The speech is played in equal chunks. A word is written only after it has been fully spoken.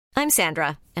I'm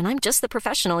Sandra, and I'm just the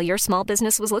professional your small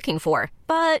business was looking for.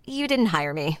 But you didn't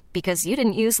hire me because you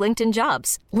didn't use LinkedIn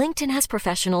Jobs. LinkedIn has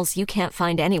professionals you can't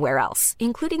find anywhere else,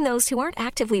 including those who aren't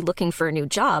actively looking for a new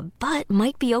job, but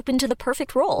might be open to the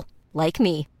perfect role, like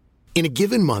me. In a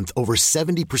given month, over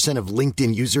 70% of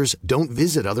LinkedIn users don't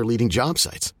visit other leading job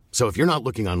sites. So if you're not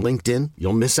looking on LinkedIn,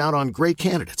 you'll miss out on great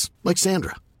candidates like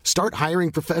Sandra. Start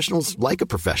hiring professionals like a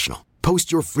professional.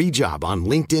 Post your free job on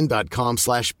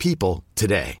linkedin.com/people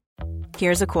today.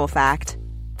 Here's a cool fact.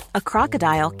 A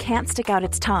crocodile can't stick out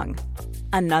its tongue.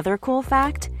 Another cool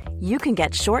fact, you can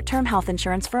get short-term health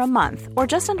insurance for a month or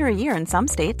just under a year in some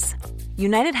states.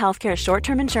 United Healthcare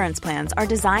short-term insurance plans are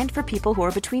designed for people who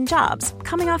are between jobs,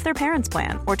 coming off their parents'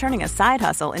 plan, or turning a side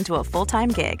hustle into a full-time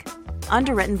gig.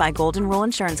 Underwritten by Golden Rule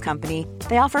Insurance Company,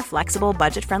 they offer flexible,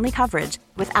 budget-friendly coverage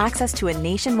with access to a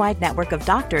nationwide network of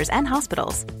doctors and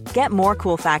hospitals. Get more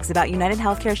cool facts about United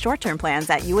Healthcare short-term plans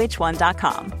at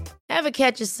uh1.com. Ever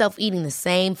catch yourself eating the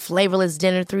same flavorless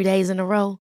dinner 3 days in a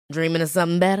row? Dreaming of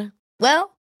something better?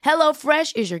 Well,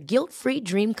 HelloFresh is your guilt-free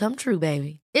dream come true,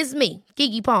 baby. It's me,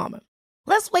 Keke Palmer.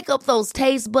 Let's wake up those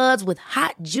taste buds with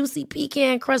hot, juicy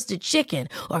pecan-crusted chicken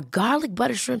or garlic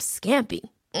butter shrimp scampi.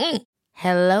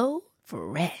 Hello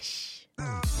Fresh.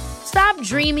 Stop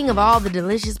dreaming of all the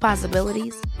delicious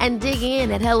possibilities and dig in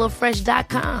at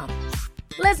HelloFresh.com.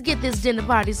 Let's get this dinner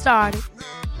party started.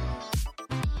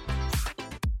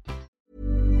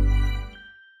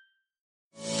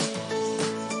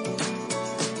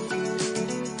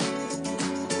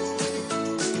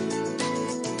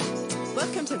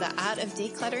 Welcome to the Art of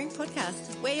Decluttering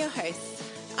podcast. We're your hosts.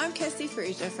 I'm Kirsty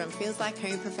Farrugia from Feels Like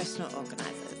Home Professional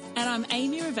Organisers. And I'm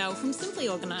Amy Revell from Simply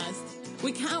Organised.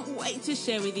 We can't wait to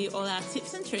share with you all our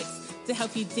tips and tricks to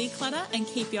help you declutter and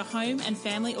keep your home and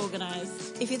family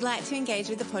organised. If you'd like to engage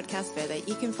with the podcast further,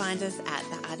 you can find us at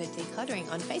The Art of Decluttering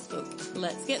on Facebook.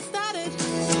 Let's get started.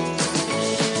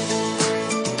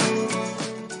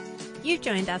 You've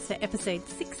joined us for episode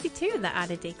 62 of The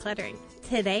Art of Decluttering.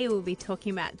 Today we'll be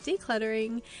talking about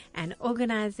decluttering and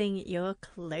organising your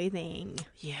clothing.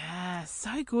 Yeah,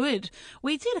 so good.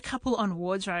 We did a couple on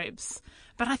wardrobes,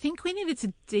 but I think we needed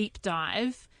to deep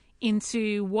dive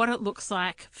into what it looks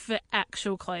like for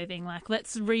actual clothing. Like,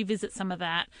 let's revisit some of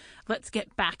that. Let's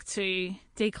get back to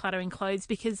decluttering clothes,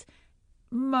 because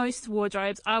most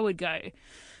wardrobes, I would go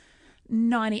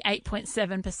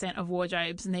 98.7% of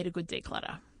wardrobes need a good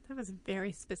declutter. That was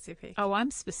very specific. Oh,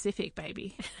 I'm specific,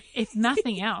 baby. If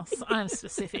nothing else, I'm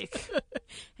specific.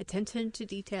 Attention to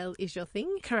detail is your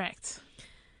thing? Correct.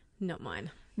 Not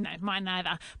mine. No, mine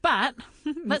neither. But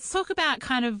let's talk about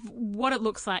kind of what it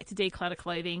looks like to declutter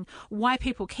clothing, why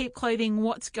people keep clothing,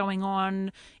 what's going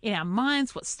on in our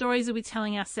minds, what stories are we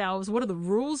telling ourselves, what are the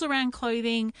rules around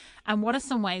clothing, and what are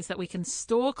some ways that we can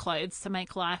store clothes to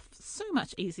make life so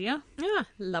much easier. Ah,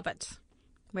 love it.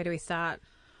 Where do we start?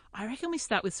 I reckon we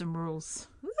start with some rules.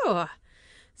 Ooh.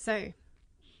 So,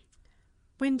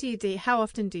 how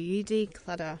often do you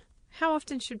declutter? How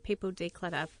often should people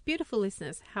declutter? Beautiful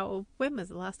listeners, when was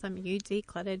the last time you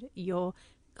decluttered your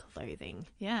clothing?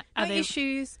 Yeah. Not your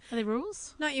shoes. Are there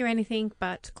rules? Not your anything,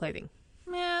 but clothing.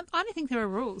 Yeah, I don't think there are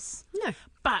rules. No.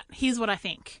 But here's what I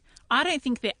think. I don't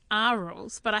think there are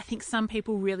rules, but I think some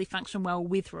people really function well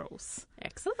with rules.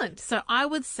 Excellent. So I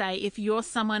would say if you're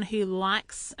someone who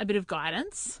likes a bit of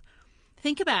guidance,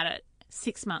 think about it.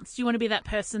 6 months. Do you want to be that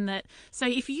person that... So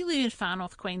if you live in far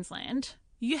north Queensland,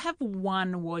 you have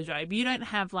one wardrobe. You don't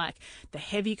have like the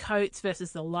heavy coats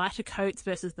versus the lighter coats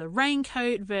versus the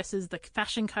raincoat versus the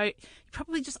fashion coat. You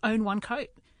probably just own one coat.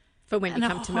 For when you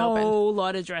come to Melbourne. And a whole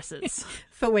lot of dresses.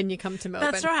 For when you come to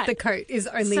Melbourne. That's right. The coat is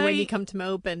only when you come to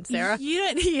Melbourne, Sarah.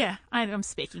 I'm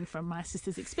speaking from my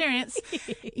sister's experience.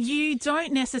 You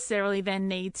don't necessarily then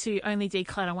need to only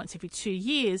declutter once every 2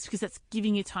 years, because that's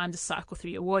giving you time to cycle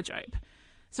through your wardrobe.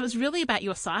 So it's really about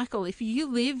your cycle. If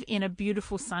you live in a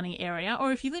beautiful sunny area,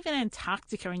 or if you live in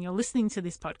Antarctica and you're listening to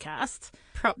this podcast,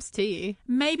 props to you.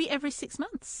 Maybe every 6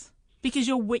 months. Because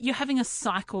you're having a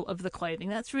cycle of the clothing.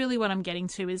 That's really what I'm getting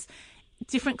to, is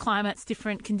different climates,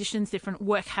 different conditions, different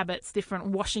work habits, different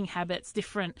washing habits,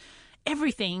 different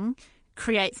everything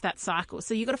creates that cycle.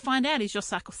 So you've got to find out, is your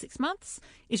cycle 6 months?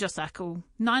 Is your cycle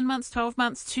 9 months, 12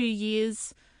 months, 2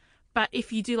 years? But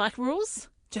if you do like rules,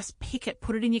 just pick it,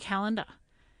 put it in your calendar.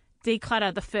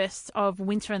 Declutter the 1st of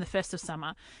winter and the 1st of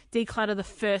summer. Declutter the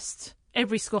 1st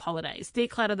every school holidays.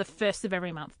 Declutter the 1st of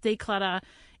every month. Declutter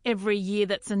every year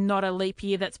that's not a leap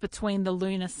year, that's between the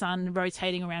lunar sun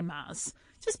rotating around Mars.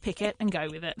 Just pick it and go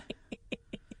with it.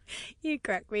 You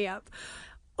crack me up.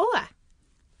 Or,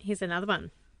 here's another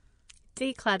one.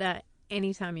 Declutter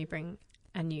anytime you bring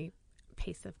a new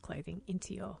piece of clothing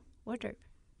into your wardrobe.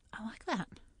 I like that.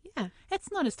 Yeah.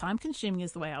 It's not as time consuming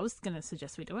as the way I was going to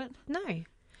suggest we do it. No.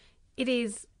 It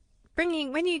is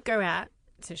bringing, when you go out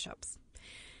to shops,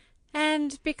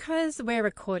 and because we're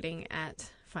recording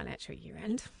at financial year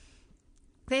end,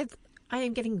 I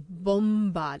am getting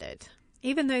bombarded.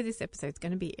 Even though this episode's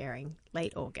going to be airing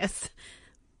late August,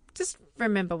 just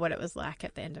remember what it was like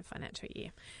at the end of financial year.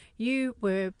 You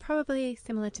were probably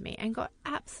similar to me and got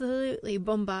absolutely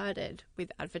bombarded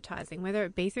with advertising, whether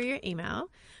it be through your email,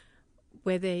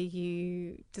 whether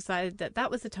you decided that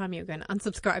was the time you were going to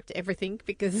unsubscribe to everything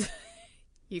because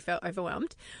you felt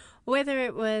overwhelmed, whether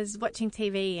it was watching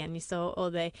TV and you saw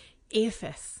all the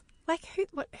EFS. Like who?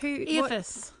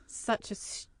 EFS. Such a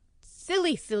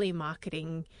silly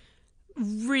marketing.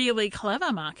 Really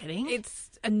clever marketing.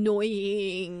 It's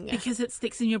annoying. Because it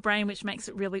sticks in your brain, which makes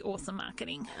it really awesome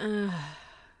marketing.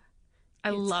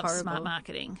 I love horrible. smart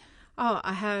marketing. Oh,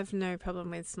 I have no problem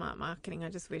with smart marketing. I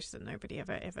just wish that nobody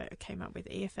ever came up with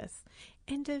EFS.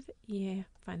 End of year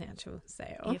financial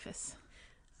sale. EFS.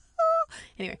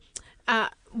 Anyway,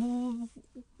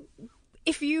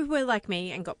 if you were like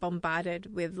me and got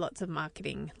bombarded with lots of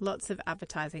marketing, lots of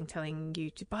advertising telling you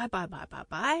to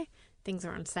buy, things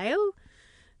are on sale,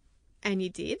 and you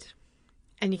did,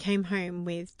 and you came home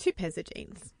with 2 pairs of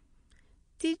jeans,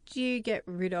 did you get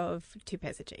rid of 2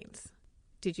 pairs of jeans?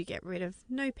 Did you get rid of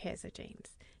no pairs of jeans?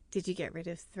 Did you get rid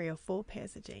of 3 or 4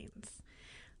 pairs of jeans?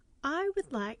 I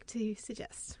would like to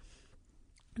suggest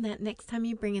that next time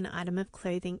you bring an item of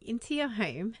clothing into your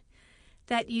home,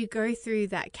 that you go through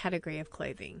that category of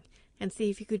clothing and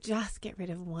see if you could just get rid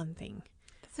of one thing.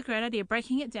 That's a great idea.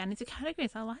 Breaking it down into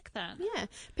categories. I like that. Yeah,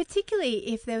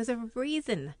 particularly if there was a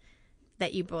reason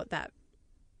that you bought that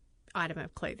item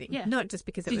of clothing. Yeah. Not just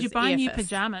because it was Did you buy new EFS.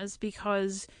 pajamas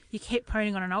because you kept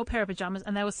putting on an old pair of pajamas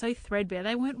and they were so threadbare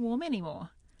they weren't warm anymore?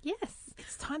 Yes.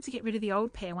 It's time to get rid of the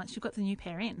old pair once you've got the new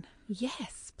pair in.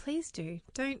 Yes, please do.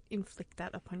 Don't inflict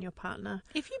that upon your partner.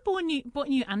 If you bought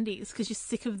new undies because you're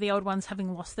sick of the old ones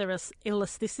having lost their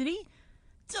elasticity,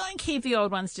 don't keep the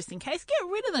old ones just in case. Get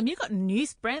rid of them. You've got new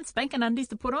brand spanking undies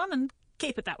to put on and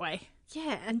keep it that way.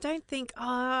 Yeah, and don't think, oh,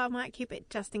 I might keep it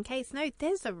just in case. No,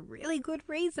 there's a really good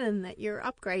reason that you're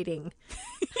upgrading.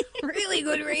 Really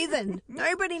good reason.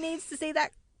 Nobody needs to see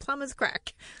that plumber's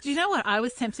crack. Do you know what I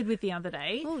was tempted with the other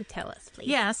day? Oh, tell us, please.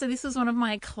 Yeah, so this was one of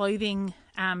my clothing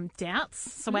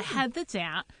doubts. So I had the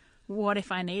doubt, what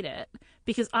if I need it?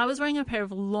 Because I was wearing a pair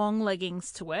of long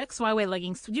leggings to work. So I wear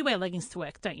leggings. You wear leggings to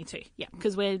work, don't you too? Yeah,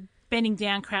 because we're bending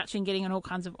down, crouching, getting in all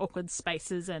kinds of awkward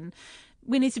spaces and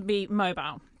we need to be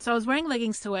mobile. So I was wearing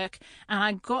leggings to work and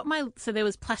I got so there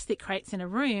was plastic crates in a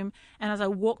room and as I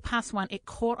walked past one, it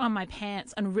caught on my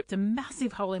pants and ripped a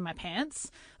massive hole in my pants,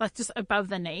 like just above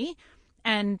the knee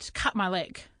and cut my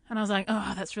leg. And I was like,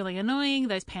 oh, that's really annoying.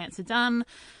 Those pants are done.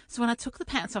 So when I took the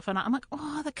pants off, I'm like,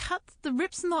 oh, the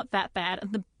rip's not that bad.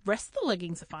 And the rest of the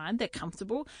leggings are fine. They're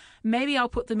comfortable. Maybe I'll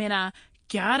put them in a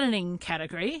gardening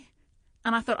category.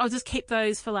 And I thought I'll just keep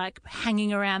those for like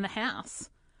hanging around the house.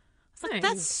 I was like,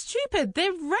 that's stupid.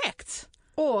 They're wrecked.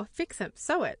 Or fix them,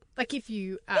 sew it. Like if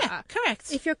you Yeah,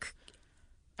 correct. If you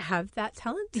have that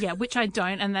talent. Yeah, which I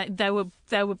don't. And they were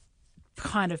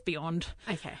kind of beyond.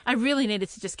 Okay. I really needed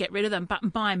to just get rid of them.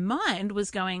 But my mind was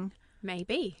going,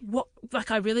 maybe.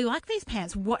 I really like these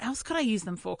pants. What else could I use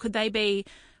them for? Could they be,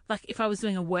 like, if I was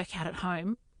doing a workout at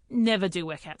home, never do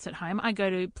workouts at home. I go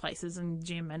to places and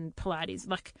gym and Pilates,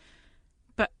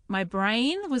 but my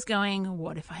brain was going,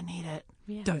 what if I need it?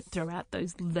 Yes. Don't throw out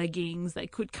those leggings. They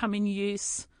could come in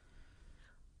use.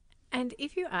 And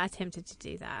if you are tempted to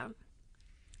do that,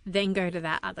 then go to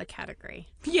that other category.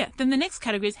 Yeah, then the next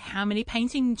category is how many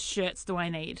painting shirts do I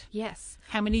need? Yes.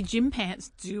 How many gym pants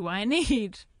do I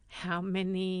need? How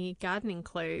many gardening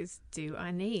clothes do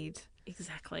I need?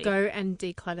 Exactly. Go and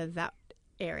declutter that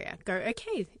area. Go,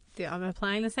 okay, I'm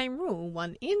applying the same rule.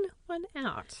 1 in, 1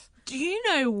 out. Do you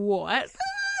know what?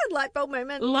 Light bulb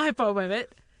moment. Light bulb moment.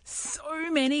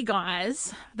 So many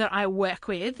guys that I work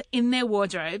with in their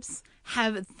wardrobes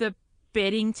have the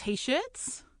bedding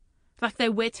T-shirts. Like they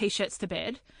wear T-shirts to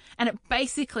bed. And it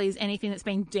basically is anything that's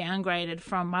been downgraded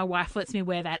from my wife lets me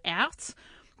wear that out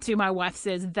to my wife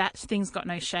says that thing's got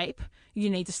no shape. You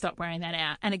need to stop wearing that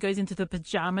out. And it goes into the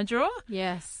pajama drawer.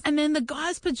 Yes. And then the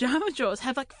guys' pajama drawers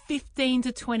have like 15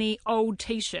 to 20 old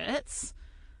T-shirts.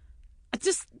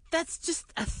 That's just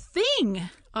a thing.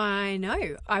 I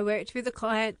know. I worked with a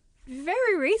client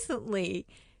very recently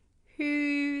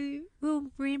who will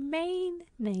remain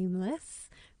nameless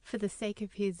for the sake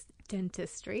of his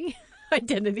dentistry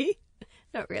identity.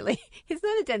 Not really. He's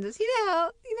not a dentist. You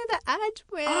know that ad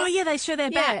where... Oh, yeah, they show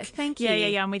their back. Thank you.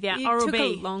 Yeah, I'm with you. It Oral-B.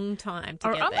 took a long time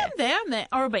to get there. I'm there.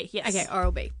 Oral-B, yes. Okay,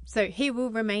 Oral-B. So he will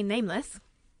remain nameless.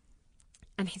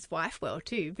 And his wife will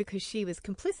too, because she was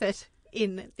complicit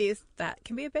in this. That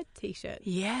can be a bed T-shirt.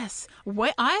 Yes.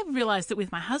 I realised it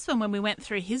with my husband when we went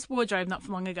through his wardrobe not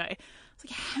for long ago. I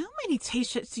was like, how many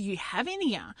T-shirts do you have in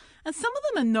here? And some of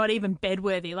them are not even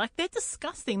bedworthy. Like, they're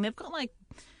disgusting. They've got, like,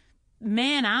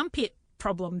 man armpit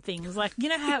problem things. Like, you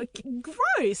know how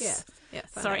gross.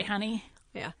 Yes. Sorry, honey.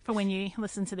 Yeah. For when you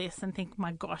listen to this and think,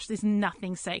 my gosh, there's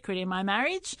nothing sacred in my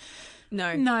marriage.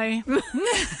 No.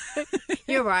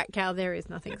 You're right, Cal. There is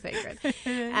nothing sacred.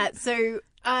 So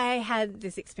I had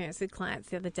this experience with clients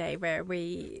the other day where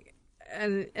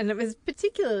and it was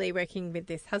particularly working with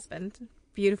this husband,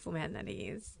 beautiful man that he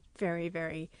is, very,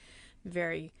 very,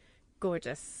 very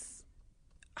gorgeous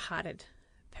hearted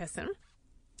person.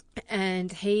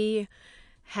 And he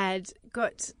had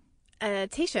got a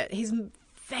T-shirt, his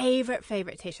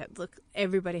favorite T-shirt. Look,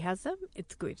 everybody has them.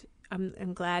 It's good.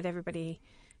 I'm glad everybody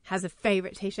has a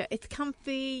favorite T-shirt. It's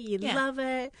comfy. You love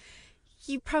it.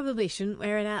 You probably shouldn't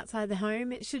wear it outside the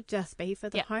home. It should just be for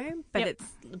the home, but it's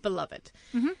beloved.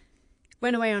 Mm-hmm.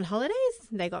 Went away on holidays.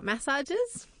 They got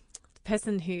massages. The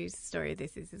person whose story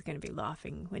this is going to be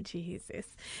laughing when she hears this.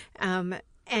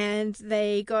 And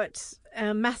they got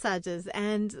massages,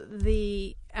 and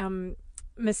the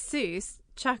masseuse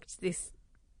chucked this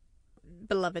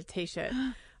beloved T-shirt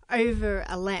over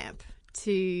a lamp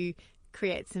to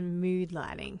create some mood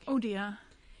lighting. Oh dear.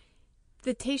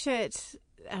 The T-shirt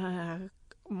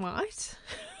might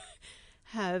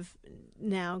have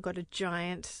now got a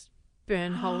giant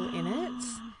burn hole in it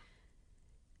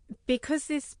because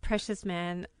this precious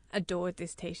man adored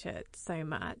this T-shirt so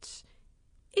much.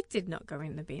 It did not go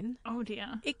in the bin. Oh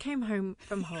dear. It came home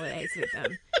from holidays with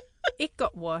them. It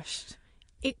got washed.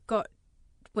 It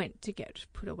went to get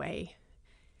put away.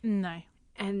 No.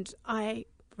 And I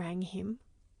rang him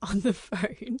on the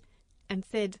phone and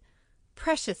said,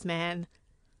 precious man,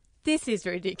 this is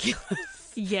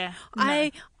ridiculous. Yeah. No.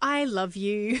 I love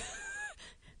you,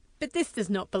 but this does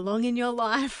not belong in your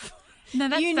life. No,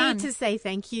 that's you done. need to say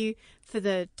thank you for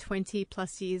the 20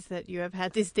 plus years that you have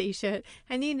had this T-shirt,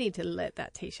 and you need to let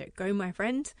that T-shirt go, my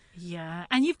friend. Yeah.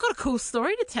 And you've got a cool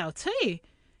story to tell too.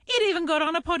 It even got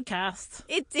on a podcast.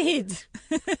 It did.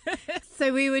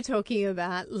 So we were talking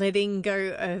about letting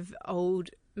go of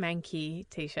old manky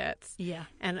T-shirts. Yeah.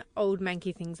 And old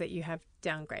manky things that you have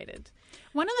downgraded.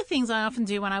 One of the things I often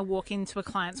do when I walk into a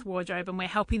client's wardrobe and we're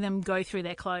helping them go through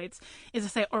their clothes is I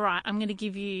say, all right, I'm going to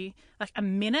give you like a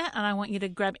minute and I want you to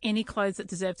grab any clothes that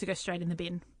deserve to go straight in the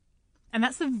bin. And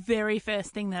that's the very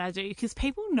first thing that I do because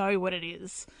people know what it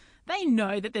is. They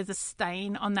know that there's a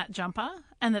stain on that jumper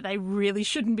and that they really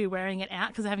shouldn't be wearing it out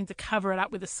because they're having to cover it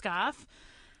up with a scarf.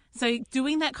 So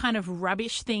doing that kind of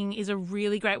rubbish thing is a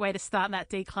really great way to start that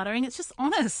decluttering. It's just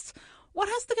honest. What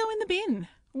has to go in the bin?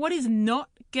 What is not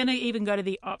going to even go to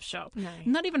the op shop? No.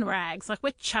 Not even rags. Like,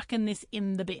 we're chucking this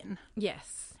in the bin.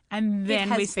 Yes. And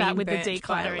then we start with the burnt by a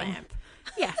decluttering. lamp.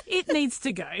 Yeah, it needs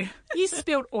to go. You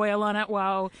spilled oil on it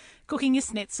while cooking your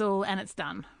schnitzel and it's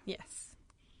done. Yes.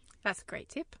 That's a great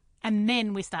tip. And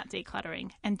then we start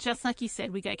decluttering. And just like you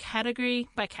said, we go category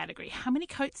by category. How many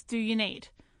coats do you need?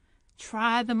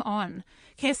 Try them on.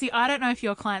 Kirsty, I don't know if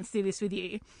your clients do this with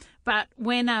you, but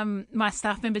when my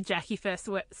staff member Jackie first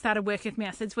started working with me,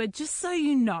 I said to her, just so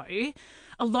you know,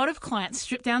 a lot of clients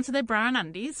strip down to their bra and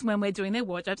undies when we're doing their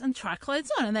wardrobes and try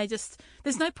clothes on. And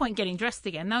there's no point getting dressed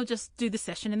again. They'll just do the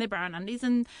session in their bra and undies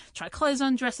and try clothes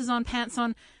on, dresses on, pants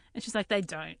on. And she's like, they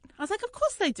don't. I was like, of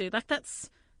course they do. Like, that's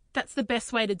the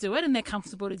best way to do it, and they're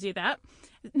comfortable to do that.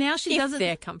 Now she doesn't.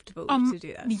 They're comfortable to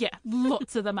do that. Yeah,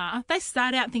 lots of them are. They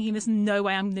start out thinking there's no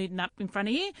way I'm nuding up in front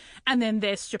of you, and then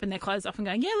they're stripping their clothes off and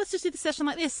going, yeah, let's just do the session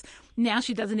like this. Now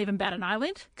she doesn't even bat an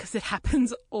eyelid because it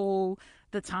happens all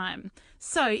the time.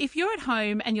 So if you're at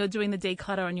home and you're doing the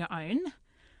declutter on your own,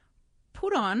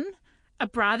 put on a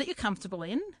bra that you're comfortable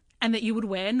in and that you would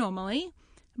wear normally.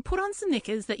 Put on some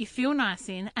knickers that you feel nice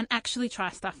in and actually try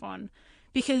stuff on,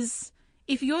 because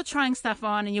if you're trying stuff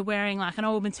on and you're wearing like an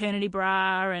old maternity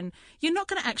bra, and you're not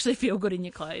going to actually feel good in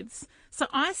your clothes. So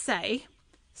I say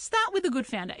start with a good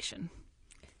foundation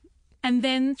and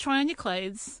then try on your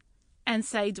clothes and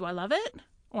say, do I love it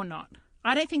or not?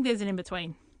 I don't think there's an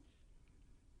in-between.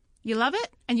 You love it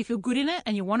and you feel good in it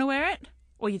and you want to wear it,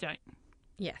 or you don't.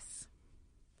 Yes.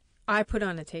 I put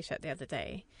on a T-shirt the other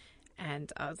day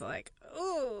and I was like,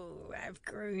 oh, I've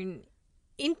grown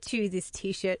into this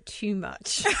T-shirt too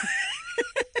much.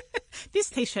 This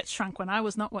T-shirt shrunk when I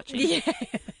was not watching. Yes.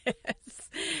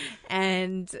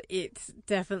 and it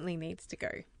definitely needs to go.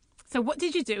 So what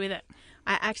did you do with it?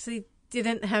 I actually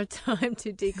didn't have time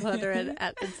to declutter it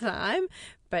at the time,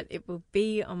 but it will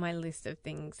be on my list of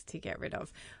things to get rid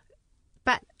of.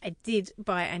 But I did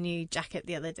buy a new jacket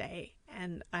the other day,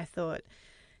 and I thought,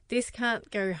 this can't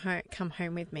come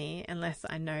home with me unless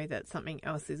I know that something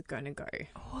else is going to go.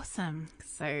 Awesome.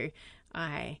 So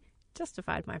I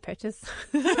justified my purchase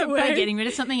By getting rid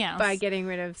of something else. By getting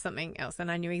rid of something else.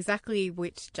 And I knew exactly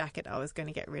which jacket I was going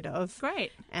to get rid of.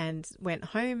 Great. And went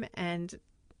home, and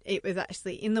it was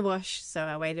actually in the wash, so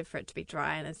I waited for it to be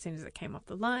dry, and as soon as it came off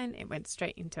the line, it went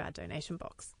straight into our donation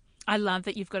box. I love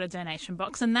that you've got a donation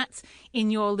box, and that's in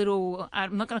your little,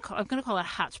 I'm going to call it a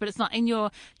hutch, but it's not, in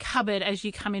your cupboard as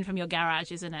you come in from your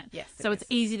garage, isn't it? Yes. So it's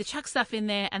easy to chuck stuff in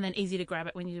there and then easy to grab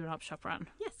it when you do an op shop run.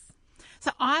 Yes. So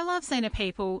I love saying to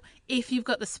people, if you've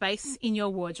got the space in your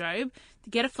wardrobe, to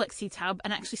get a flexi tub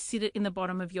and actually sit it in the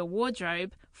bottom of your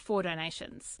wardrobe for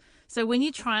donations. So when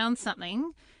you try on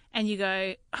something and you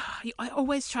go, oh, I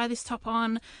always try this top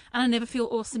on and I never feel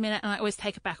awesome in it, and I always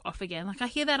take it back off again. Like, I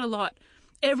hear that a lot.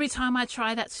 Every time I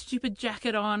try that stupid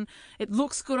jacket on, it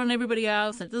looks good on everybody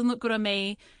else and it doesn't look good on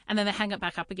me, and then they hang it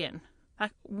back up again. Like,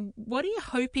 what are you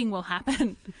hoping will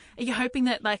happen? Are you hoping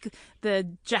that, like, the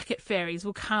jacket fairies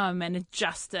will come and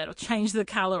adjust it or change the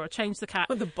colour or change the cut?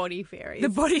 Or the body fairies. The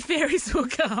body fairies will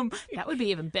come. That would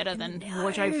be even better than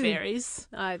wardrobe fairies.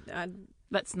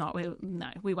 Let's not.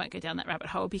 We won't go down that rabbit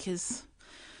hole because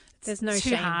there's no too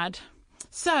shame. hard.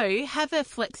 So have a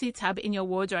flexi tub in your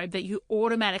wardrobe that you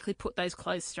automatically put those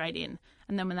clothes straight in.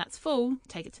 And then when that's full,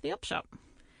 take it to the op shop.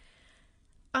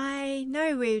 I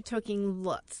know we're talking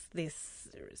lots this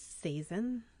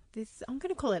season. I'm going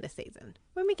to call it a season.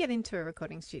 When we get into a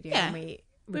recording studio and we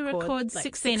record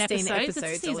 16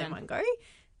 episodes all in one go,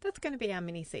 that's going to be our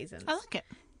mini season. I like it.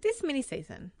 This mini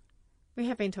season, we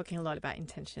have been talking a lot about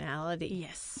intentionality.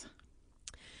 Yes.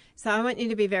 So I want you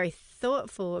to be very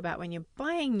thoughtful about when you're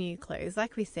buying new clothes.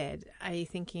 Like we said, are you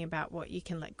thinking about what you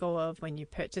can let go of when you're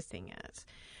purchasing it?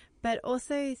 But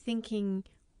also thinking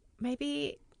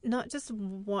maybe not just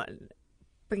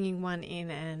bringing one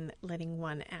in and letting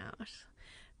one out,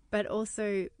 but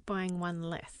also buying one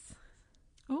less.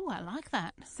 Oh, I like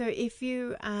that. So if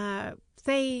you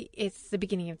say it's the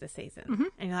beginning of the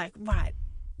season and you're like, right,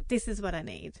 this is what I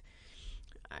need.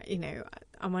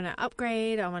 I want to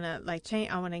upgrade. I want to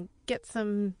change. I want to get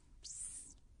some.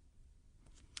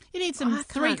 You need some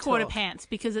 3/4 pants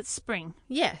because it's spring.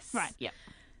 Yes. Right. Yep.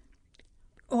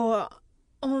 Or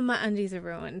all my undies are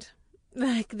ruined.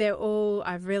 Like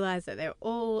I've realised that they're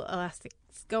all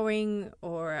elastics going,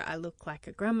 or I look like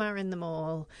a grandma in the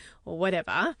mall, or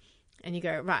whatever. And you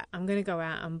go, right, I'm going to go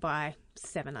out and buy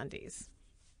 7 undies.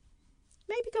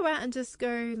 Maybe go out and just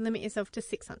go limit yourself to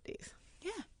 6 undies.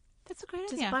 Yeah. That's a great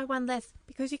idea. Just buy one less,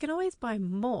 because you can always buy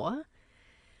more,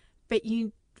 but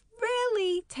you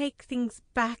rarely take things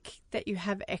back that you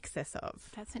have excess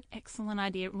of. That's an excellent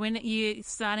idea. When you're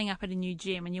starting up at a new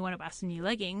gym and you want to buy some new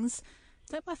leggings,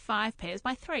 don't buy 5 pairs,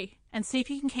 buy 3 and see if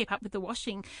you can keep up with the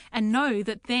washing, and know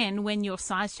that then when your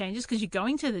size changes because you're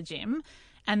going to the gym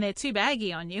and they're too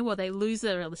baggy on you or they lose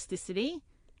their elasticity,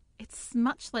 it's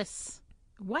much less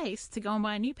waste to go and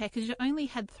buy a new pair because you only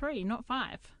had 3, not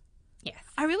 5. Yes.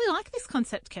 I really like this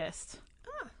concept, Kirst.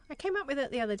 Oh, I came up with it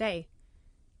the other day.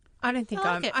 I don't think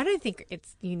I don't think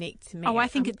it's unique to me. Oh, I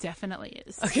think it definitely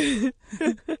is. Okay.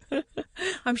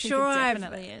 I'm sure it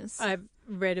definitely is. I've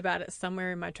read about it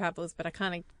somewhere in my travels, but I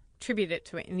can't attribute it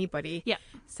to anybody. Yeah.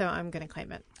 So I'm going to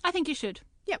claim it. I think you should.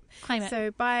 Yep. Claim it.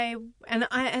 So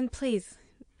and please,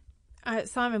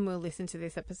 Simon will listen to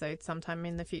this episode sometime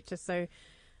in the future. So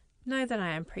know that I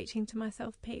am preaching to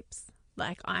myself, peeps.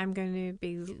 Like, I'm going to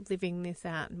be living this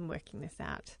out and working this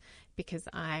out because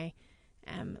I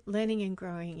am learning and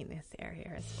growing in this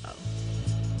area as well.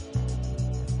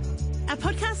 Our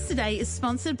podcast today is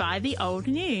sponsored by The Old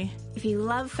New. If you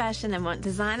love fashion and want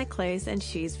designer clothes and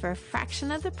shoes for a fraction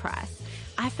of the price,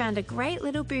 I found a great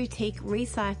little boutique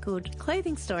recycled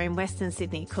clothing store in Western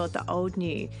Sydney called The Old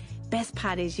New. Best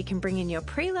part is you can bring in your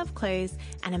pre-loved clothes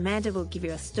and Amanda will give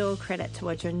you a store credit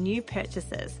towards your new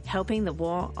purchases, helping the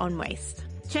war on waste.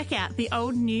 Check out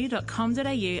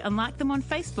theoldnew.com.au and like them on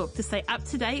Facebook to stay up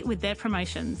to date with their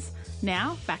promotions.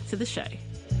 Now, back to the show.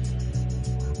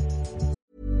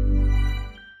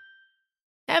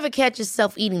 Ever catch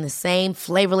yourself eating the same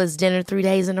flavorless dinner 3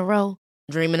 days in a row?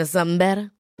 Dreaming of something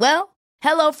better? Well,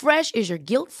 HelloFresh is your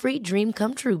guilt-free dream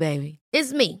come true, baby.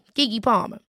 It's me, Keke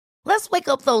Palmer. Let's wake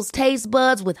up those taste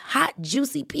buds with hot,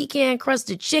 juicy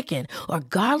pecan-crusted chicken or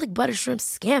garlic butter shrimp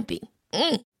scampi.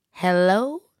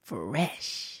 Hello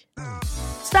Fresh.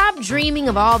 Stop dreaming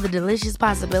of all the delicious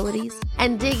possibilities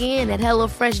and dig in at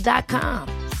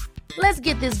HelloFresh.com. Let's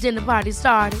get this dinner party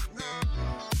started.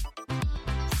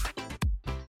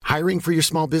 Hiring for your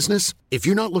small business? If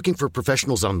you're not looking for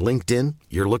professionals on LinkedIn,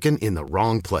 you're looking in the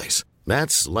wrong place.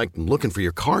 That's like looking for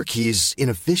your car keys in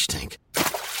a fish tank.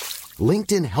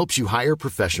 LinkedIn helps you hire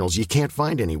professionals you can't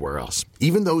find anywhere else,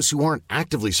 even those who aren't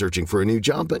actively searching for a new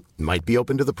job but might be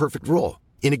open to the perfect role.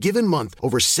 In a given month,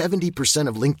 over 70%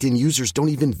 of LinkedIn users don't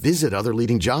even visit other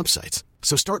leading job sites.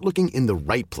 So start looking in the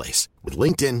right place. With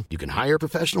LinkedIn, you can hire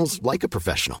professionals like a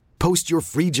professional. Post your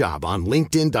free job on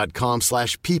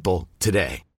linkedin.com/people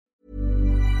today.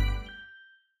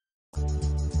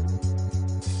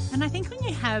 And I think when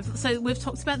you have, so we've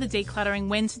talked about the decluttering,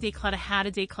 when to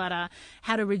declutter,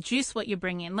 how to reduce what you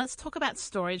bring in. Let's talk about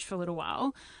storage for a little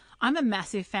while. I'm a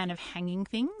massive fan of hanging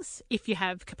things if you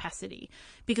have capacity,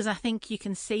 because I think you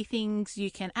can see things,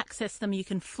 you can access them, you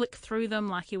can flick through them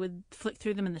like you would flick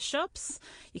through them in the shops.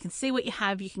 You can see what you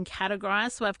have, you can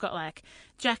categorize. So I've got like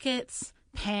jackets,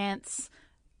 pants,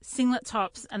 singlet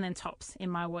tops, and then tops in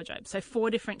my wardrobe. So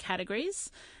 4 different categories.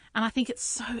 And I think it's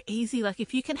so easy. Like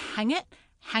if you can hang it,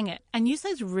 and use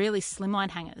those really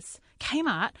slimline hangers.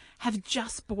 Kmart have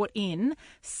just bought in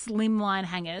slimline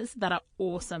hangers that are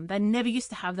awesome. They never used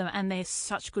to have them, and they're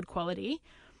such good quality.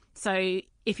 So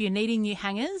if you're needing new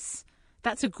hangers,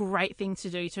 that's a great thing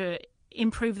to do to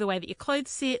improve the way that your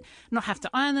clothes sit, not have to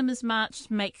iron them as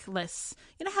much, make less.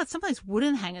 You know how some of those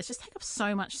wooden hangers just take up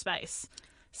so much space.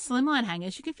 Slimline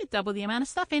hangers, you can fit double the amount of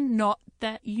stuff in. Not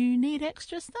that you need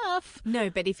extra stuff. No,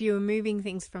 but if you were moving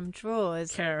things from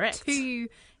drawers Correct. to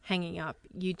hanging up,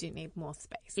 you do need more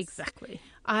space. Exactly.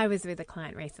 I was with a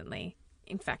client recently.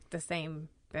 In fact, the same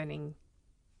burning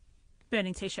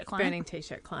T-shirt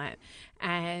client.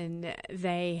 And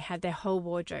they had their whole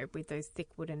wardrobe with those thick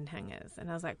wooden hangers. And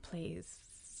I was like, please,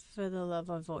 for the love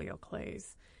of all your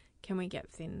clothes, can we get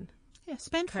thin? Yeah,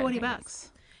 spend coat $40.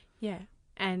 hangers? Yeah.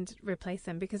 And replace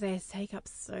them because they take up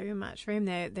so much room.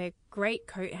 They're great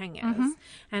coat hangers. Mm-hmm.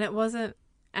 And I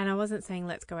wasn't saying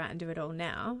let's go out and do it all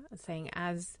now. I was saying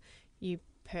as you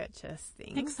purchase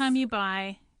things. Next time you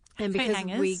buy and coat because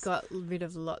hangers. we got rid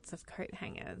of lots of coat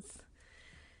hangers,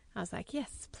 I was like,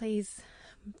 yes, please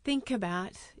think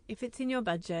about, if it's in your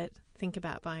budget, think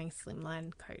about buying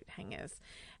slimline coat hangers.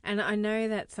 And I know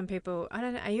that some people, I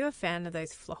don't know, are you a fan of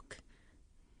those flocked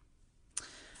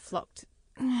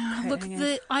Look,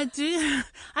 hangers? I do.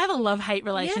 I have a love-hate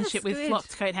relationship Yes, with good.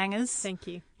 flocked coat hangers. Thank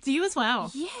you. Do you as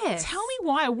well? Yes. Tell me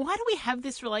why. Why do we have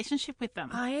this relationship with them?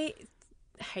 I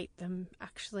hate them,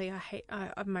 actually.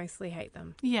 I mostly hate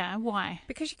them. Yeah, why?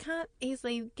 Because you can't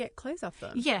easily get clothes off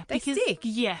them. Yeah, they because stick.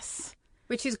 yes,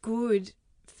 Which is good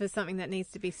for something that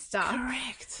needs to be stuck.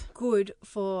 correct. Good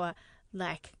for,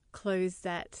 like, clothes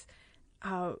that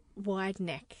are wide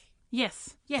neck.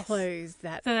 Yes, Clothes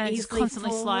that So they just easily constantly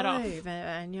fall slide off. over,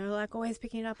 and you're, like, always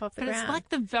picking it up off the But ground. it's like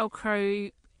the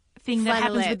Velcro thing that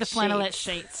happens with the flannelette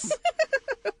sheets.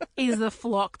 Is the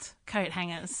flocked coat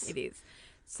hangers. It is.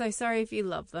 So sorry if you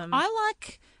love them. I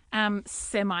like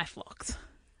semi-flocked.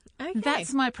 Okay.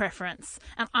 That's my preference.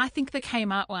 And I think the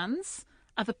Kmart ones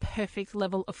are the perfect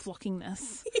level of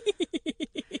flockingness.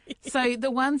 So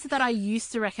the ones that I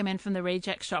used to recommend from the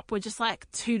reject shop were just like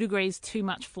 2 degrees too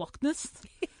much flockedness.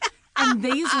 And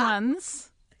these ones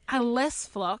are less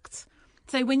flocked.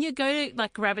 So when you go to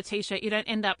like grab a T-shirt, you don't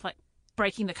end up like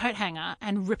breaking the coat hanger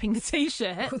and ripping the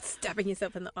T-shirt. Stabbing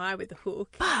yourself in the eye with a hook.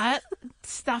 But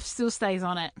stuff still stays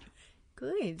on it.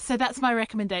 Good. So that's my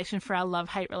recommendation for our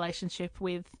love-hate relationship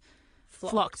with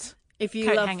flocked. If you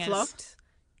coat love hangers. flocked,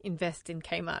 invest in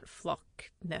Kmart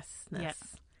flockedness. Yep.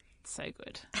 So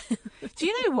good. Do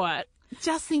you know what?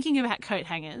 Just thinking about coat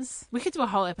hangers, we could do a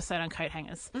whole episode on coat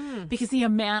hangers because the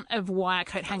amount of wire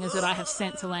coat hangers that I have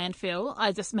sent to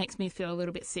landfill, just makes me feel a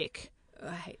little bit sick.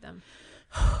 I hate them.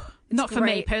 Not for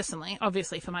me great. personally,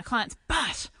 obviously for my clients,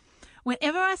 but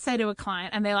whenever I say to a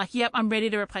client and they're like, yep, I'm ready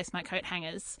to replace my coat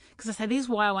hangers, because I say these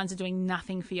wire ones are doing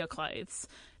nothing for your clothes.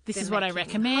 This is what I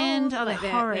recommend. Oh, they're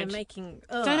horrid. They're making...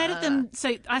 Donate them.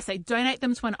 So I say donate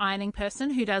them to an ironing person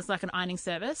who does like an ironing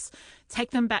service.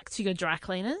 Take them back to your dry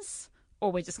cleaners,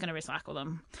 or we're just going to recycle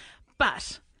them.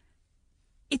 But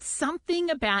it's something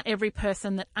about every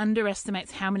person that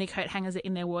underestimates how many coat hangers are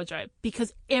in their wardrobe,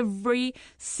 because every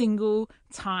single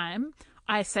time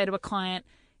I say to a client,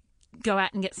 go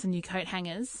out and get some new coat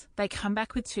hangers, they come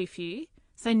back with too few.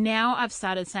 So now I've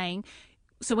started saying,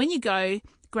 so when you go,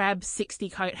 grab 60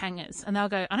 coat hangers. And they'll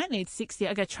go, I don't need 60.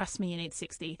 I go, trust me, you need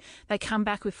 60. They come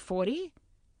back with 40.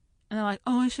 And they're like,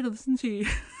 oh, I should have listened to you.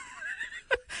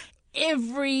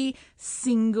 Every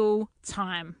single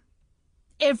time.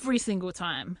 Every single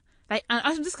time.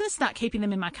 I'm just going to start keeping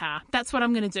them in my car. That's what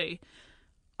I'm going to do.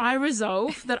 I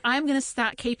resolve that I'm going to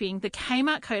start keeping the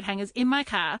Kmart coat hangers in my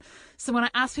car, so when I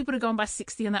ask people to go and buy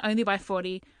 60 and they only buy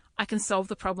 40, I can solve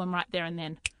the problem right there and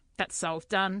then. That's solved.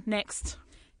 Done. Next.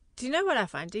 Do you know what I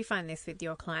find? Do you find this with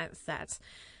your clients that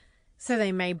so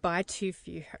they may buy too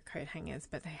few coat hangers,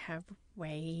 but they have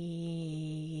way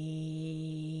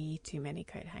too many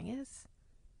coat hangers?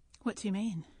 What do you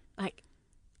mean? Like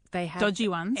they have dodgy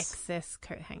ones? Excess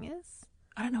coat hangers?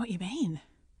 I don't know what you mean.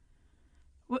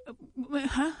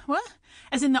 Huh? What?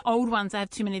 As in the old ones, they have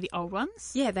too many of the old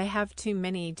ones? Yeah, they have too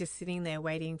many just sitting there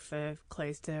waiting for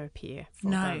clothes to appear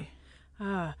for them.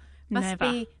 Oh,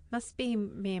 Never. Must be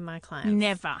me and my clients.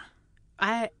 Never.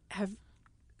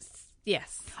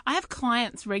 Yes. I have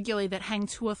clients regularly that hang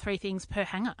 2 or 3 things per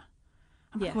hanger.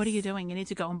 I'm like, Yes. what are you doing? You need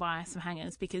to go and buy some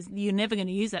hangers because you're never going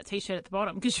to use that T-shirt at the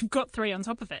bottom because you've got 3 on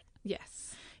top of it.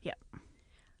 Yes. Yep.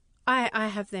 I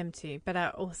have them too, but I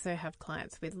also have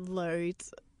clients with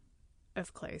loads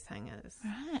of clothes hangers.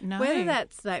 Right. No. Whether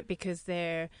that's like because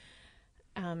they're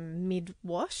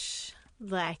mid-wash,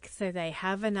 like so they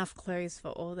have enough clothes for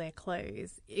all their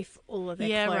clothes if all of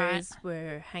their clothes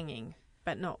were hanging,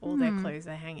 but not all their clothes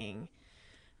are hanging.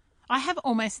 I have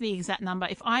almost the exact number.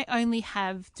 If I only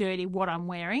have dirty what I'm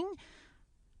wearing,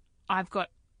 I've got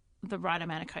the right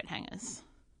amount of coat hangers.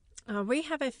 We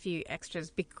have a few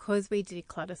extras because we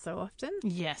declutter so often.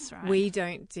 Yes, right. We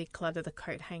don't declutter the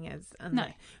coat hangers. No.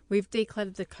 We've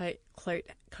decluttered the cloak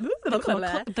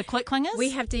clangers? We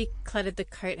have decluttered the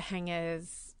coat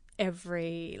hangers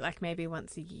every, like maybe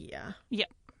once a year. Yep.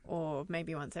 Or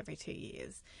maybe once every 2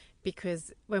 years.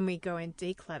 Because when we go and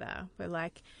declutter, we're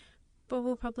like, but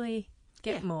we'll probably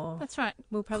get more. That's right.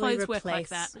 We'll probably Clothes work like replace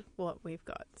that. what we've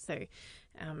got. So,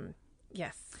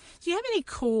 yes. Do you have any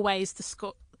cool ways to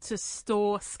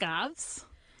store scarves?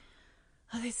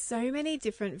 Oh, there's so many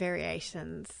different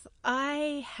variations.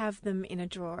 I have them in a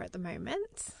drawer at the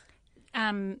moment.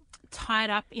 Tied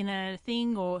up in a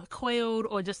thing or coiled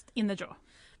or just in the drawer?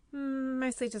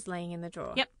 Mostly just laying in the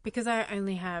drawer. Yep. Because I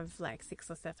only have like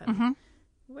 6 or 7. Mm-hmm.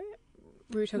 We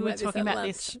were talking We were about talking this at about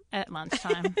lunch. this at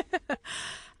lunchtime.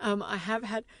 I have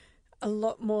had a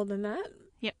lot more than that.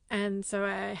 Yep. And so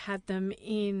I had them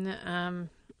in a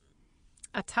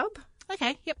tub.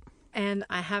 Okay, yep. And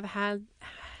I have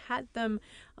had them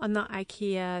on the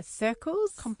IKEA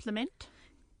circles. Compliment.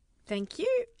 Thank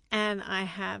you. And I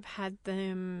have had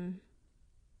them,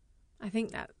 I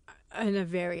think that in a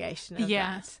variation of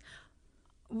that.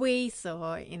 We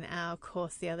saw in our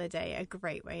course the other day a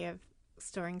great way of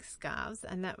storing scarves,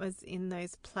 and that was in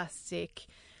those plastic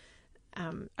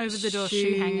over-the-door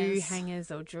shoe hangers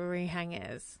or jewelry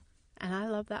hangers. And I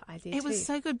love that idea It was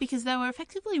so good because they were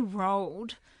effectively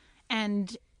rolled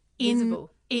and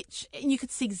visible. You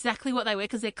could see exactly what they were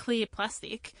because they're clear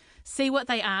plastic. See what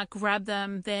they are, grab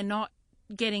them. They're not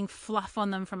getting fluff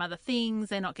on them from other things.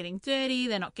 They're not getting dirty.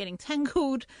 They're not getting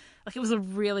tangled. Like, it was a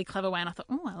really clever way, and I thought,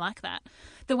 oh, I like that.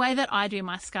 The way that I do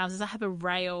my scarves is I have a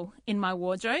rail in my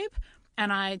wardrobe,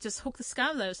 and I just hook the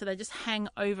scarves over so they just hang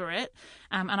over it.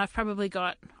 And I've probably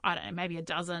got, I don't know, maybe a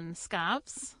dozen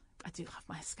scarves. I do love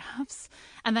my scarves.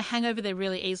 And they hang over there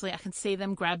really easily. I can see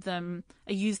them, grab them,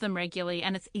 I use them regularly,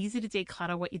 and it's easy to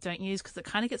declutter what you don't use because it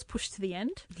kind of gets pushed to the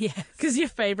end. Yes. Because your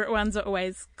favourite ones are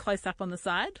always close up on the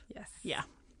side. Yes. Yeah.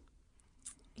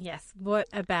 Yes. What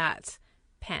about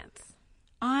pants?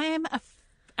 I'm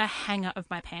a hanger of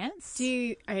my pants.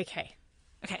 Okay.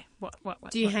 Okay, what?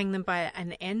 Do you hang them by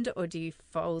an end or do you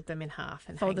fold them in half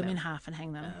and fold hang them in half and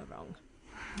hang them? Oh, wrong.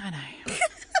 I know.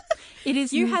 It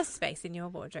is. You have space in your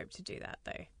wardrobe to do that,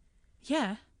 though.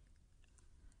 Yeah.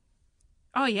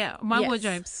 Oh, yeah. My Yes.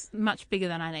 wardrobe's much bigger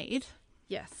than I need.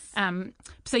 Yes.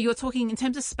 So you're talking in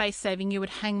terms of space saving, you would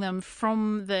hang them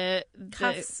from the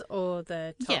Cuffs or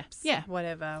the tops. yeah.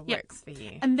 Whatever Yeah. works for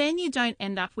you. And then you don't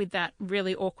end up with that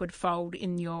really awkward fold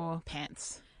in your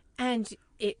pants. And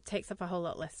it takes up a whole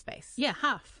lot less space. Yeah,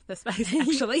 half the space,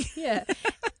 actually. Yeah.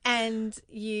 And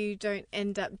you don't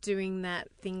end up doing that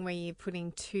thing where you're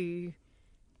putting two.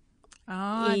 Oh,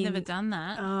 I've never done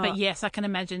that. But yes, I can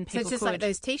imagine people So it's just could. like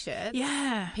those T-shirts.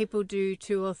 Yeah. People do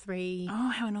 2 or 3 Oh,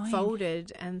 how annoying.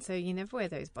 folded, and so you never wear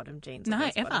those bottom jeans or No,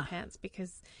 those ever. bottom pants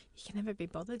because you can never be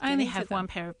bothered. I only getting to have them. one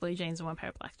pair of blue jeans and one pair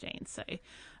of black jeans. So You're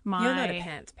not a my...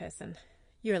 pants person.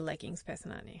 You're a leggings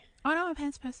person, aren't you? Oh, no, I'm a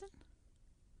pants person.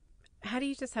 How do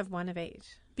you just have one of each?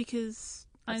 Because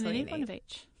I That's only all you need one need. of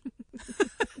each.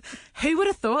 Who would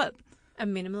have thought? A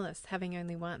minimalist having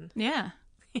only one. Yeah.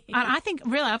 And I think,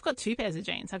 really, I've got 2 pairs of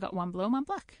jeans. I've got one blue and one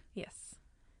black. Yes.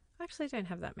 I actually don't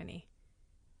have that many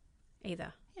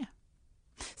either. Yeah.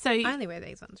 So I only wear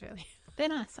these ones, really. they're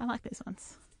nice. I like these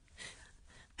ones.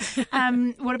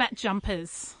 What about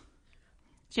jumpers?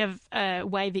 Do you have a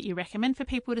way that you recommend for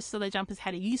people to store their jumpers?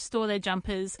 How do you store their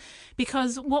jumpers?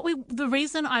 Because the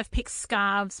reason I've picked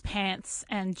scarves, pants,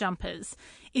 and jumpers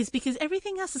is because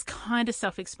everything else is kind of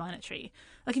self-explanatory.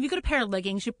 Like if you've got a pair of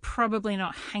leggings, you're probably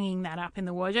not hanging that up in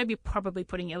the wardrobe. You're probably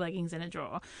putting your leggings in a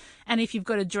drawer. And if you've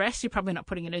got a dress, you're probably not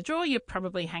putting it in a drawer. You're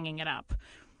probably hanging it up.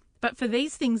 But for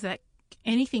these things, that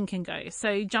anything can go.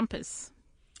 So jumpers.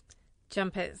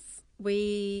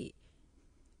 We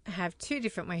have two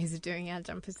different ways of doing our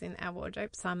jumpers in our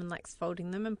wardrobe. Simon likes folding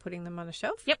them and putting them on a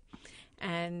shelf. Yep.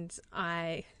 And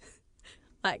I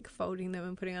like folding them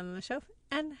and putting them on the shelf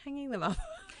and hanging them up.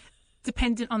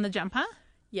 Dependent on the jumper?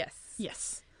 Yes.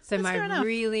 Yes. So That's fair enough.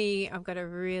 I've got a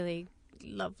really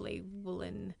lovely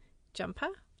woolen jumper,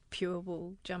 pure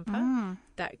wool jumper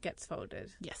that gets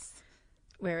folded. Yes.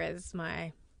 Whereas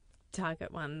my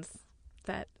Target ones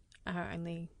that are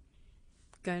only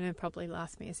going to probably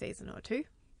last me a season or two,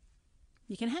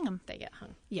 You can hang them. they get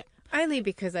hung. Yeah. Only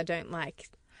because I don't like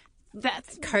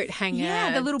That's coat hanger.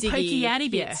 Yeah, the little diggy, pokey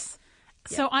outy yeah. bits.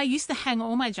 So I used to hang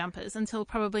all my jumpers until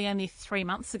probably only 3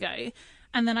 months ago.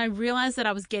 And then I realised that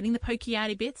I was getting the pokey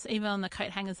outy bits even on the coat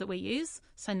hangers that we use.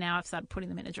 So now I've started putting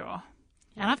them in a drawer.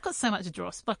 And I've got so much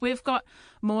drawer. Like we've got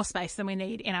more space than we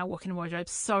need in our walk-in wardrobe.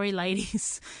 Sorry,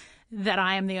 ladies, that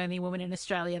I am the only woman in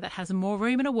Australia that has more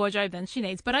room in a wardrobe than she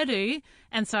needs. But I do.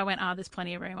 And so I went, there's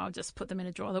plenty of room. I'll just put them in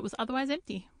a drawer that was otherwise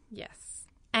empty. Yes.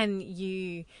 And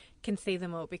you can see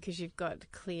them all because you've got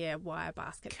clear wire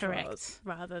basket Correct. drawers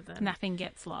rather than Nothing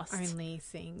gets lost. only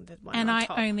seeing the one And on I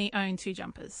top. only own 2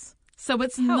 jumpers. So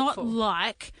it's Helpful. not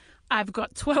like I've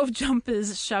got 12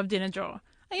 jumpers shoved in a drawer.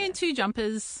 I own 2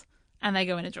 jumpers and they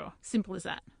go in a drawer. Simple as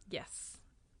that. Yes.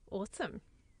 Awesome.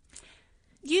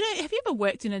 Have you ever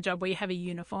worked in a job where you have a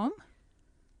uniform?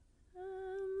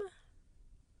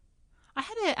 I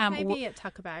had a Maybe at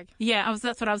Tucker Bag. Yeah,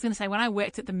 that's what I was going to say. When I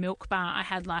worked at the milk bar, I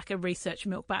had like a research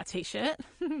milk bar T-shirt.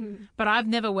 But I've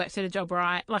never worked at a job where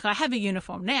I have a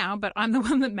uniform now, but I'm the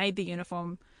one that made the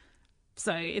uniform,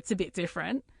 so it's a bit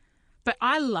different. But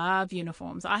I love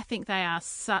uniforms. I think they are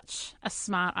such a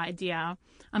smart idea.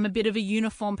 I'm a bit of a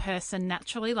uniform person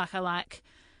naturally. Like I like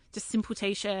just simple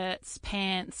T-shirts,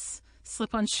 pants,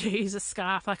 slip-on shoes, a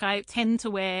scarf. Like I tend to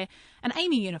wear an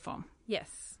Amy uniform.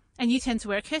 Yes. And you tend to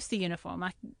wear a Kirsty uniform.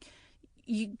 Like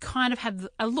you kind of have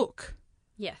a look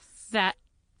Yes. that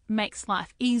makes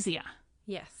life easier.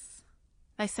 Yes.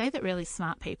 They say that really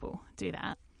smart people do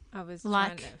that. I was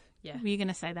Like, trying to, yeah. Were you going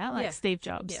to say that? Like Yeah. Steve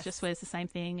Jobs Yes. just wears the same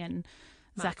thing, and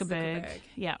Mark Zuckerberg. Zuckerberg.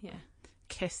 Yeah. Yeah.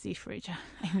 Kirsty Fruja,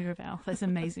 Amy Revell. Those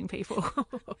amazing people.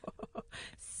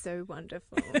 So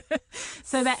wonderful.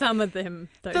 So that Some of them,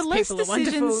 those the less people are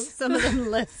wonderful. decisions- Some of them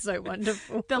less so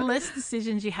wonderful. the less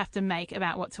decisions you have to make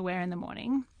about what to wear in the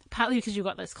morning, partly because you've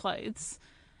got those clothes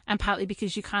and partly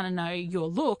because you kind of know your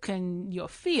look and your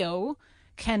feel,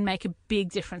 can make a big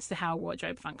difference to how a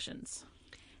wardrobe functions.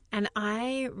 And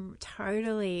I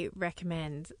totally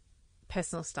recommend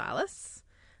personal stylists.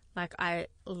 Like, I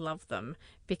love them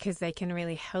because they can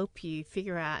really help you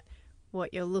figure out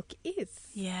what your look is.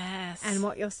 Yes. And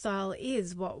what your style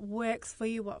is, what works for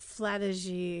you, what flatters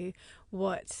you,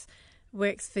 what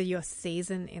works for your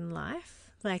season in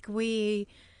life. Like, we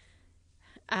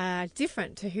are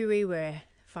different to who we were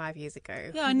 5 years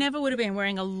ago. Yeah, I never would have been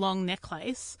wearing a long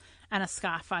necklace and a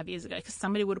scarf 5 years ago because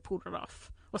somebody would have pulled it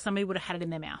off or somebody would have had it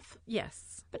in their mouth.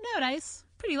 Yes. But nowadays,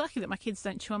 pretty lucky that my kids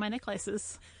don't chew on my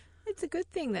necklaces. It's a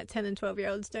good thing that 10 and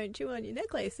 12-year-olds don't chew on your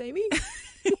necklace, Amy.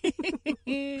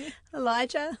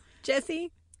 Elijah,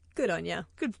 Jesse, good on you.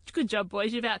 Good job,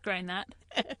 boys. You've outgrown that.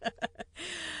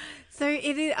 So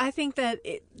it is, I think that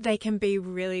they can be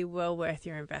really well worth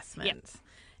your investment.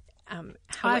 I've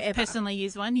However, personally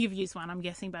used one. You've used one, I'm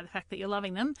guessing, by the fact that you're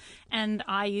loving them. And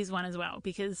I use one as well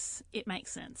because it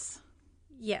makes sense.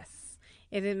 yes,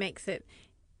 it makes it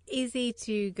easy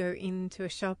to go into a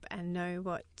shop and know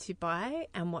what to buy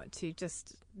and what to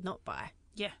just not buy.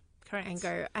 Yeah, correct. And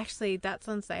go, actually, that's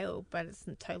on sale, but it's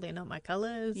totally not my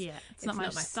colours. Yeah, it's not my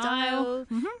style. style.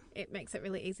 Mhm. It makes it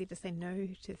really easy to say no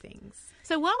to things.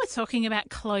 So while we're talking about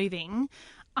clothing,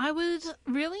 I would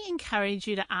really encourage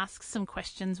you to ask some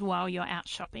questions while you're out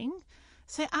shopping.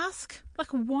 So ask,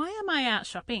 why am I out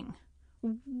shopping?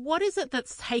 What is it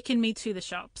that's taken me to the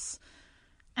shops?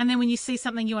 And then when you see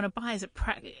something you want to buy,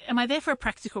 am I there for a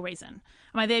practical reason?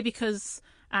 Am I there because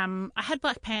I had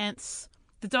black pants,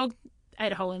 the dog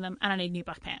ate a hole in them, and I need new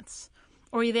black pants?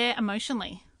 Or are you there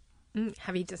emotionally?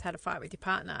 Have you just had a fight with your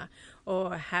partner?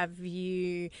 Or have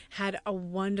you had a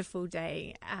wonderful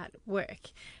day at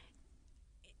work?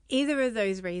 Either of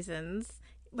those reasons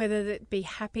whether it be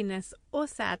happiness or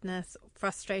sadness,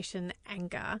 frustration,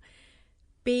 anger,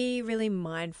 be really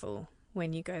mindful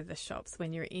when you go to the shops,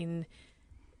 when you're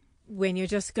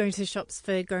just going to shops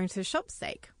for going to the shop's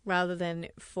sake rather than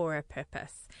for a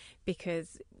purpose,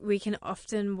 because we can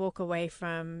often walk away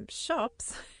from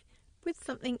shops with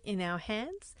something in our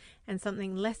hands and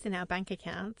something less in our bank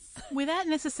accounts. Without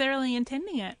necessarily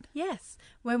intending it. Yes,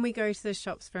 when we go to the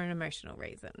shops for an emotional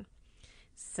reason.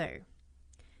 So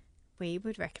we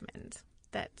would recommend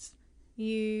that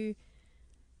you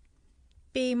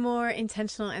be more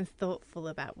intentional and thoughtful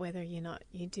about whether or not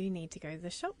you do need to go to the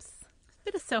shops.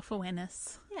 Bit of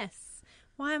self-awareness. Yes.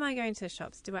 Why am I going to the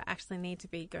shops? Do I actually need to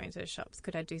be going to the shops?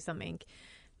 Could I do something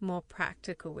more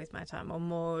practical with my time, or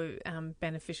more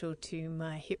beneficial to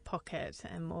my hip pocket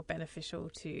and more beneficial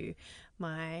to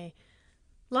my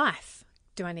life?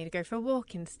 Do I need to go for a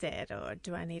walk instead, or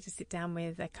do I need to sit down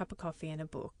with a cup of coffee and a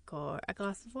book, or a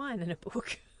glass of wine and a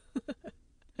book?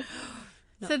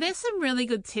 So there's some really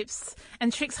good tips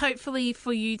and tricks, hopefully,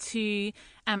 for you to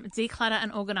declutter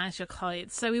and organise your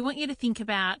clothes. So we want you to think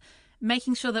about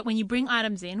making sure that when you bring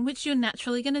items in, which you're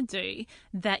naturally going to do,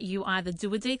 that you either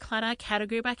do a declutter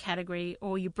category by category,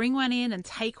 or you bring one in and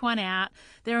take one out.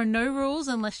 There are no rules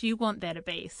unless you want there to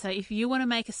be. So if you want to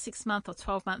make a 6-month or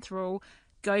 12-month rule,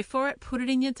 go for it, put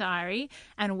it in your diary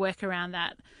and work around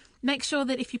that. Make sure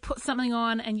that if you put something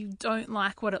on and you don't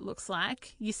like what it looks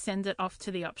like, you send it off to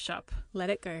the op shop.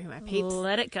 Let it go, my peeps.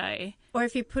 Let it go. Or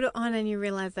if you put it on and you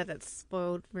realise that it's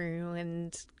spoiled,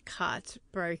 ruined, cut,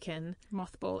 broken.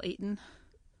 Mothball eaten.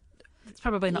 It's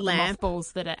probably not the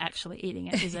mothballs that are actually eating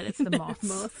it, is it? It's the moths.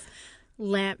 Moths.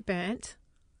 Lamp burnt.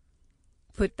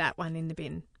 Put that one in the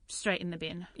bin. Straight in the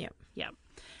bin. Yep.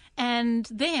 And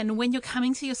then when you're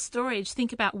coming to your storage,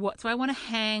 think about, what do I want to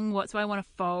hang? What do I want to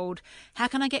fold? How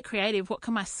can I get creative? What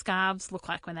can my scarves look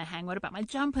like when they hang? What about my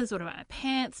jumpers? What about my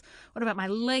pants? What about my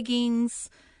leggings?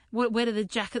 Where do the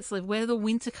jackets live? Where do the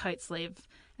winter coats live?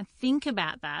 And think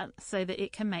about that so that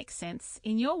it can make sense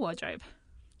in your wardrobe.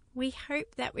 We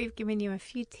hope that we've given you a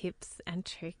few tips and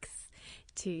tricks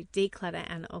to declutter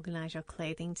and organise your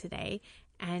clothing today.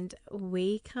 And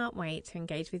we can't wait to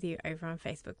engage with you over on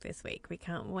Facebook this week. We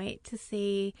can't wait to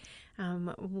see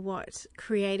what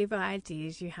creative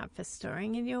ideas you have for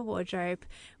storing in your wardrobe.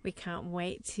 We can't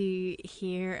wait to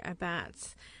hear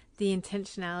about the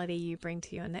intentionality you bring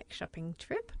to your next shopping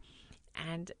trip.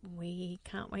 And we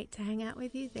can't wait to hang out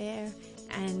with you there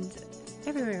and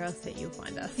everywhere else that you'll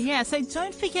find us. Yeah, so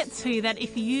don't forget too that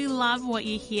if you love what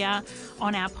you hear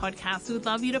on our podcast, we would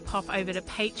love you to pop over to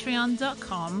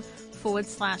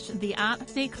patreon.com/The Art of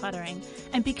Decluttering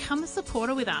and become a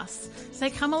supporter with us. So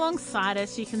come alongside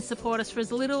us. You can support us for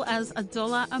as little as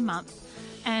 $1 a month.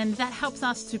 And that helps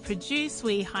us to produce.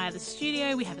 We hire the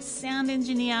studio, we have a sound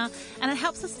engineer, and it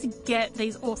helps us to get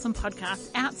these awesome podcasts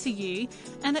out to you.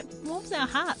 And it warms our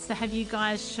hearts to have you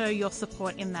guys show your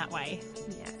support in that way.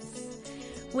 Yes.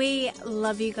 We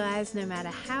love you guys no matter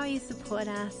how you support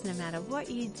us, no matter what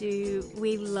you do.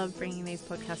 We love bringing these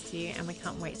podcasts to you, and we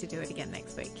can't wait to do it again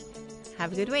next week.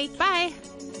 Have a good week. Bye.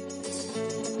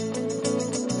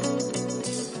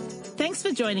 Thanks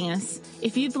for joining us.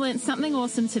 If you've learnt something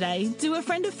awesome today, do a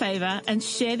friend a favour and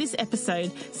share this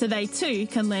episode so they too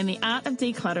can learn the art of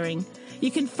decluttering.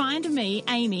 You can find me,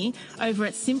 Amy, over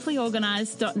at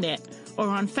simplyorganised.net or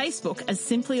on Facebook as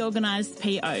Simply Organised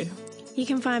PO. You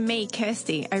can find me,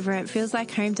 Kirsty, over at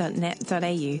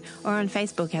feelslikehome.net.au or on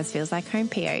Facebook as Feels Like Home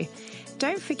PO.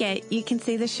 Don't forget, you can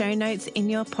see the show notes in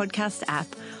your podcast app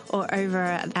or over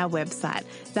at our website,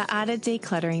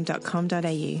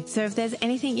 theartofdecluttering.com.au. So if there's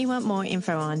anything you want more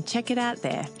info on, check it out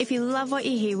there. If you love what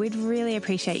you hear, we'd really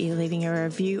appreciate you leaving a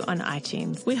review on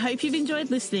iTunes. We hope you've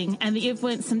enjoyed listening and that you've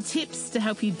learnt some tips to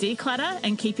help you declutter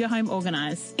and keep your home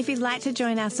organised. If you'd like to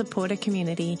join our supporter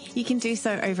community, you can do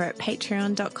so over at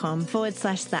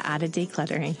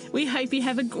patreon.com/theartofdecluttering. We hope you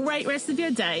have a great rest of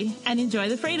your day and enjoy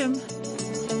the freedom.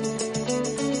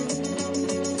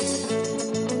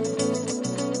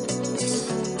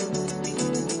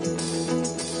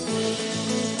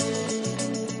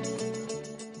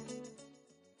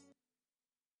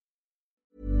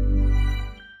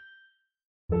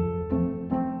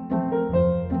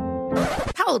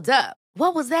 Hold up.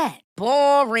 What was that?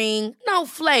 Boring. No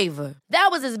flavor. That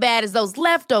was as bad as those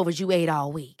leftovers you ate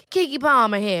all week. Keke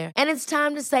Palmer here. And it's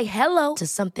time to say hello to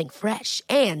something fresh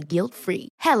and guilt-free.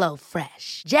 Hello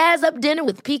Fresh. Jazz up dinner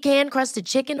with pecan-crusted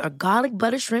chicken or garlic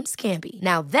butter shrimp scampi.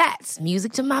 Now that's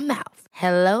music to my mouth.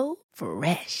 Hello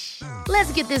Fresh.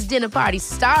 Let's get this dinner party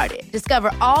started.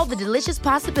 Discover all the delicious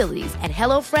possibilities at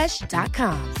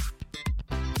HelloFresh.com.